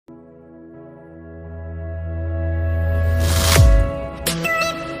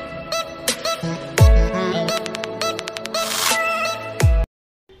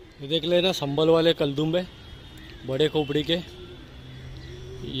ये देख लेना संभल वाले कलदुमे बड़े खोपड़ी के।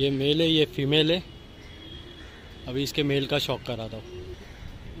 ये मेल है, ये फीमेल है। अभी इसके मेल का शौक कराता हूँ।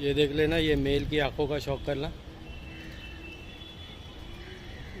 ये देख लेना, ये मेल की आंखों का शौक करना।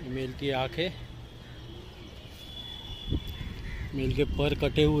 मेल की आँख है, मेल के पर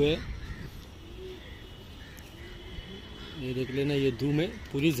कटे हुए हैं। ये देख लेना, ये धूम है,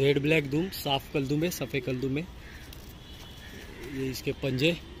 पूरी जेड ब्लैक धूम, साफ कलदुमे, सफ़ेद कलदुमे। ये इसके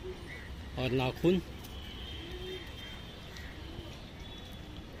पंजे और नाखून।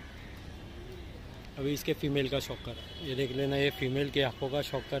 अभी इसके फीमेल का शौक कर। ये देख लेना, ये फीमेल की आंखों का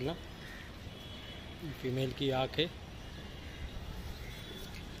शौक करना। फीमेल की आँख है,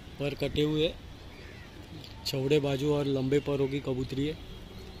 पर कटे हुए, चौड़े बाजू और लंबे पैरों की कबूतरी है।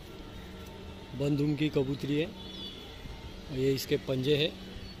 बंद धूम की कबूतरी है। और ये इसके पंजे है।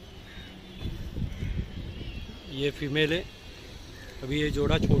 ये फीमेल है। अभी ये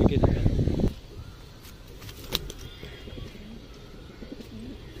जोड़ा छोड़ के दिखा।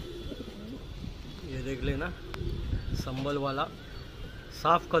 ये देख लेना, संभल वाला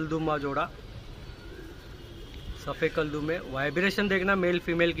साफ कलदुमा जोड़ा, सफ़ेद कलदुमे। वाइब्रेशन देखना मेल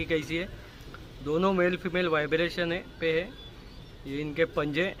फीमेल की कैसी है। दोनों मेल फीमेल वाइब्रेशन है पे है। ये इनके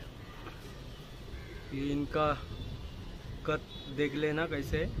पंजे, ये इनका कद देख लेना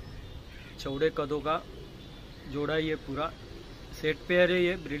कैसे है। चौड़े कदों का जोड़ा ये पूरा सेट पेयर है।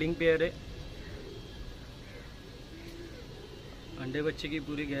 ये ब्रीडिंग पेयर है। अंडे बच्चे की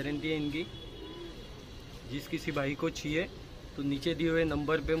पूरी गारंटी है इनकी। जिस किसी भाई को चाहिए तो नीचे दिए हुए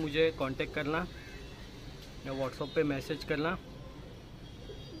नंबर पे मुझे कांटेक्ट करना या व्हाट्सएप पे मैसेज करना।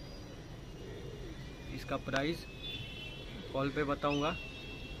 इसका प्राइस कॉल पे बताऊंगा।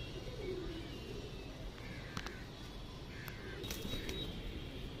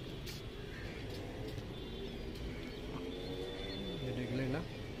 ये देख लेना,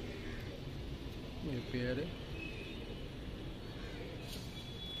 ये पेयर है।